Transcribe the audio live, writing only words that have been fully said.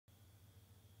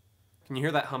Can you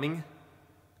hear that humming?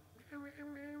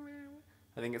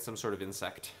 I think it's some sort of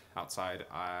insect outside.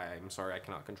 I'm sorry, I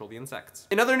cannot control the insects.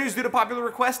 In other news, due to popular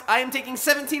request, I am taking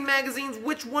 17 magazines.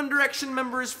 Which One Direction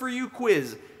member is for you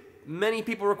quiz? Many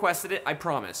people requested it, I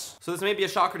promise. So this may be a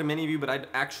shocker to many of you, but I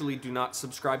actually do not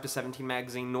subscribe to 17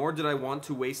 magazine, nor did I want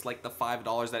to waste like the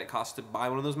 $5 that it costs to buy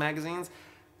one of those magazines.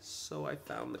 So I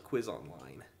found the quiz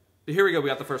online. But here we go, we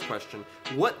got the first question.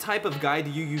 What type of guy do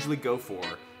you usually go for?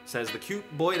 Says the cute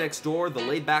boy next door, the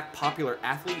laid-back popular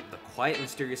athlete, the quiet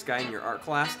mysterious guy in your art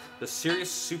class, the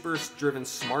serious super driven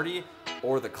smarty,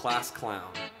 or the class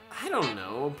clown? I don't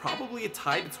know, probably a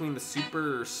tie between the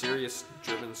super serious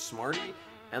driven smarty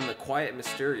and the quiet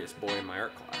mysterious boy in my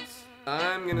art class.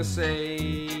 I'm gonna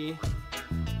say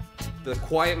the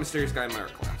quiet mysterious guy in my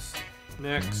art class.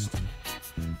 Next.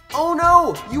 Oh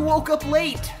no, you woke up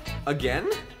late! Again?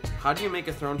 How do you make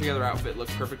a thrown together outfit look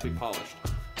perfectly polished?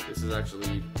 This is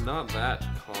actually not that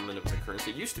common of an occurrence.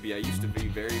 It used to be. I used to be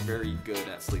very, very good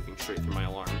at sleeping straight through my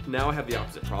alarm. Now I have the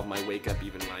opposite problem. I wake up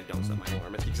even when I don't set my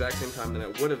alarm at the exact same time that I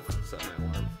would have set my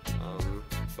alarm.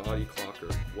 Body clock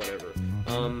or whatever.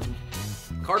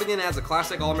 Cardigan adds a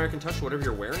classic all-American touch to whatever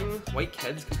you're wearing. White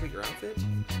Keds complete your outfit.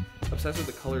 Obsessed with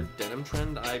the colored denim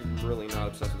trend? I'm really not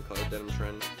obsessed with the colored denim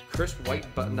trend. Crisp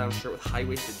white button-down shirt with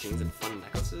high-waisted jeans and fun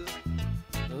necklaces.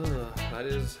 That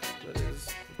is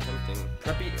tempting.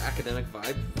 Preppy academic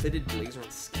vibe, fitted blazer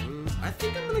and skins. I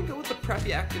think I'm gonna go with the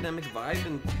preppy academic vibe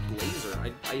and blazer.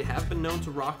 I have been known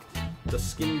to rock the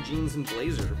skinny jeans and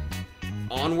blazer.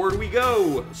 Onward we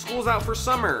go! School's out for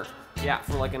summer. Yeah,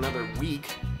 for like another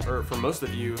week, or for most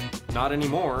of you, not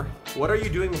anymore. What are you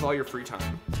doing with all your free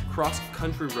time?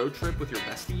 Cross-country road trip with your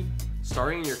bestie?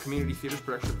 Starring in your community theater's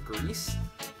production of Grease?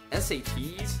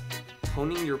 SATs?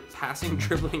 Honing your passing,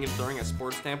 dribbling, and throwing a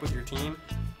sports camp with your team?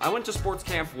 I went to sports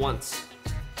camp once.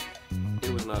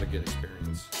 It was not a good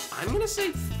experience. I'm gonna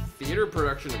say theater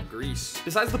production of Grease.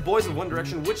 Besides the boys of One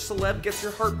Direction, which celeb gets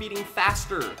your heart beating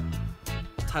faster?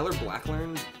 Tyler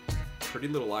Blackburn, Pretty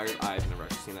Little Liars. I've never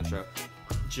actually seen that show.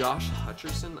 Josh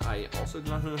Hutcherson, I also do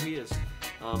not know who he is.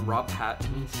 Rob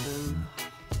Pattinson.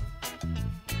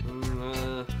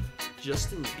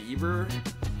 Justin Bieber.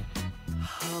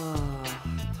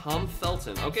 Tom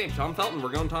Felton. Okay, Tom Felton. We're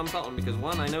going Tom Felton because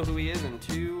one, I know who he is, and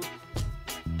two,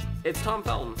 it's Tom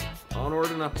Felton.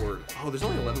 Onward and upward. Oh, there's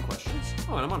only 11 questions.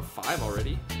 Oh, and I'm on 5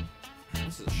 already.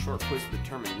 This is a short quiz to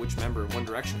determine which member of One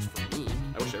Direction is for me.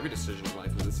 I wish every decision in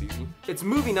life was this easy. It's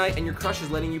movie night and your crush is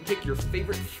letting you pick your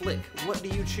favorite flick. What do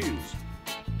you choose?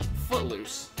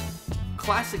 Footloose.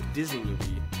 Classic Disney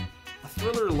movie. A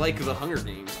thriller like The Hunger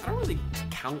Games. I don't really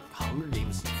count Hunger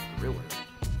Games as a thriller.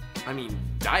 I mean,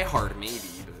 Die Hard maybe,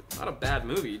 but not a bad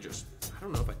movie, just, I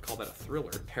don't know if I'd call that a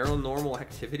thriller. Paranormal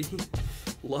Activity,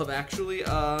 Love Actually,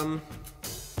 Halloween,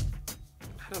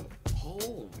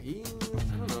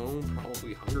 I don't know,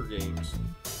 probably Hunger Games.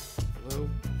 Although,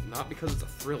 not because it's a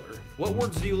thriller. What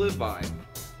words do you live by?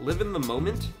 Live in the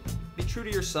moment? Be true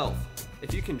to yourself.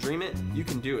 If you can dream it, you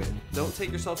can do it. Don't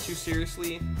take yourself too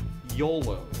seriously.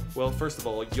 YOLO. Well, first of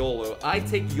all, YOLO. I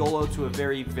take YOLO to a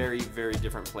very, very, very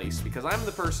different place because I'm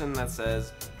the person that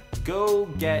says, go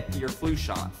get your flu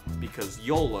shot because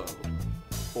YOLO.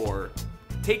 Or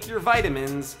take your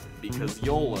vitamins because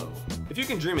YOLO. If you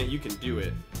can dream it, you can do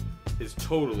it is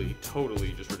totally,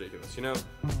 totally just ridiculous, you know?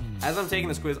 As I'm taking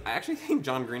this quiz, I actually think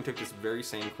John Green took this very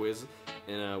same quiz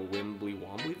in a Wimbly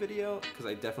Wombly video because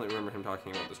I definitely remember him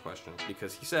talking about this question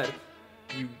because he said,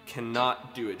 you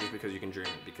cannot do it just because you can dream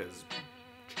it, because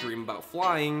dream about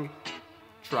flying,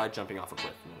 try jumping off a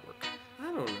cliff, it won't work. I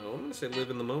don't know, I'm gonna say live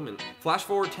in the moment. Flash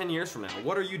forward 10 years from now,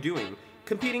 what are you doing?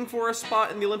 Competing for a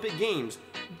spot in the Olympic Games.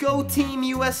 Go Team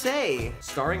USA!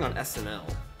 Starring on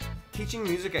SNL. Teaching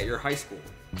music at your high school.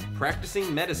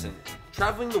 Practicing medicine.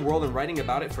 Traveling the world and writing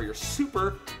about it for your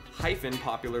super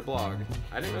popular blog.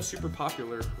 I didn't know super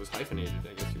popular was hyphenated.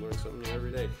 I guess you learn something new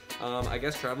every day. I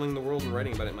guess traveling the world and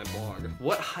writing about it in my blog.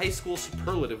 What high school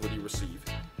superlative would you receive?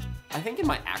 I think in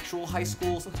my actual high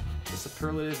schools, the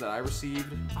superlatives that I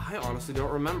received, I honestly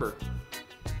don't remember.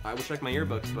 I will check my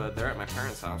yearbooks, but they're at my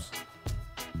parents' house.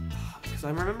 Because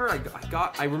I remember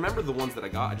I remember the ones that I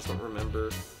got, I just don't remember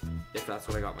if that's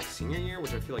what I got my senior year,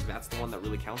 which I feel like that's the one that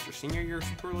really counts your senior year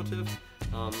superlative.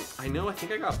 I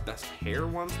think I got best hair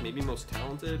once, maybe most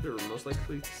talented or most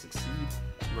likely to succeed,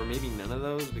 or maybe none of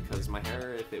those because my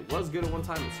hair, if it was good at one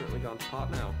time, it's certainly gone to pot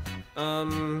now.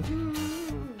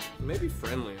 Maybe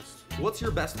friendliest. What's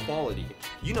your best quality?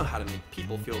 You know how to make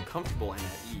people feel comfortable and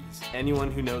at ease.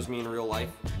 Anyone who knows me in real life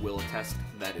will attest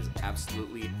that is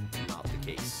absolutely not the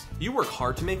case. You work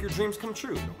hard to make your dreams come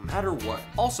true, no matter what.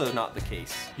 Also not the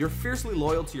case. You're fiercely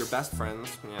loyal to your best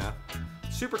friends, yeah.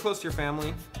 Super close to your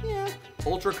family. Yeah.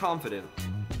 Ultra confident.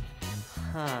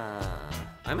 Huh.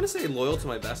 I'm gonna say loyal to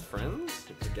my best friends.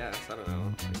 I guess. I don't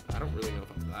know. I don't really know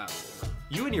if I'm that.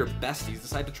 You and your besties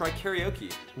decide to try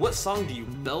karaoke. What song do you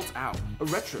belt out? A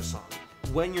retro song.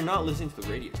 When you're not listening to the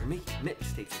radio, you're making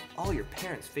mixtapes of all your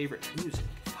parents' favorite music.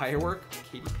 Firework,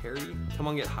 Katy Perry, Come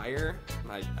On Get Higher.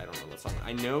 I don't know that song.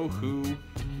 I know who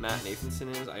Matt Nathanson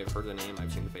is. I've heard the name,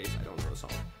 I've seen the face. I don't know the song.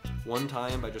 One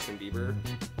Time by Justin Bieber.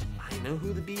 I know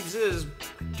who the Biebs is.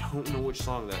 I don't know which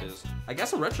song that is. I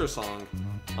guess a retro song.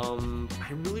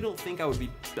 I really don't think I would be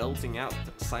belting out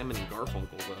Simon and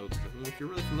Garfunkel though. I mean, if you're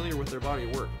really familiar with their body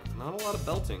of work, not a lot of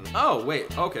belting. Oh,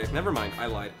 wait, okay, never mind, I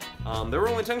lied. There were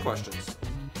only 10 questions.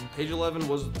 Page 11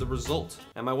 was the result.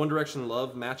 And my One Direction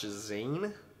love matches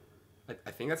Zayn.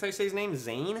 I think that's how you say his name,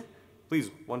 Zayn?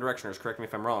 Please, One Directioners, correct me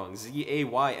if I'm wrong.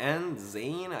 Z-A-Y-N,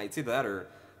 Zayn? I'd say that, or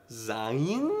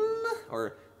Zayn?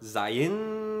 Or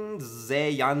Zayn?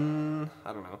 Zayan?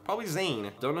 I don't know. Probably Zayn.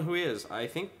 Don't know who he is. I'm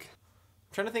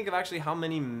trying to think of actually how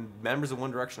many members of One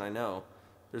Direction I know.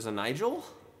 There's a Nigel?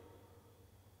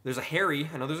 There's a Harry.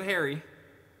 I know there's a Harry.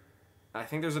 I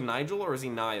think there's a Nigel, or is he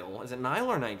Niall? Is it Niall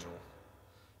or Nigel?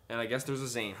 And I guess there's a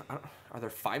Zayn. Are there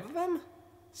 5 of them?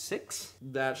 6?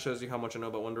 That shows you how much I know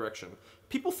about One Direction.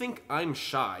 People think I'm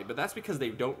shy, but that's because they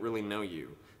don't really know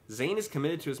you. Zayn is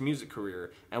committed to his music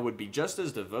career and would be just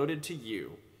as devoted to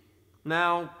you.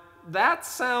 Now, that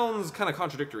sounds kind of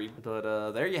contradictory,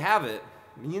 but there you have it.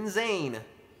 Me and Zayn.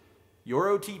 Your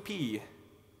OTP.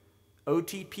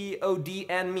 OTP, OD,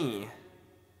 and me.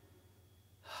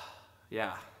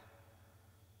 Yeah.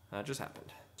 That just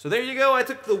happened. So there you go. I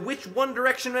took the Which One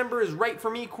Direction Member is Right For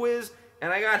Me quiz,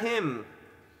 and I got him.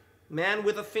 Man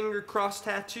with a finger cross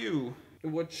tattoo.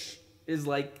 Which is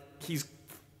like, he's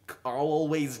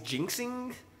always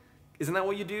jinxing? Isn't that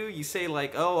what you do? You say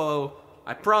like, oh,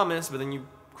 I promise, but then you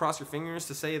cross your fingers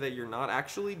to say that you're not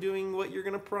actually doing what you're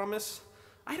gonna promise?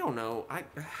 I don't know.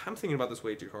 I'm thinking about this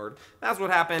way too hard. That's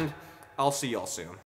what happened. I'll see y'all soon.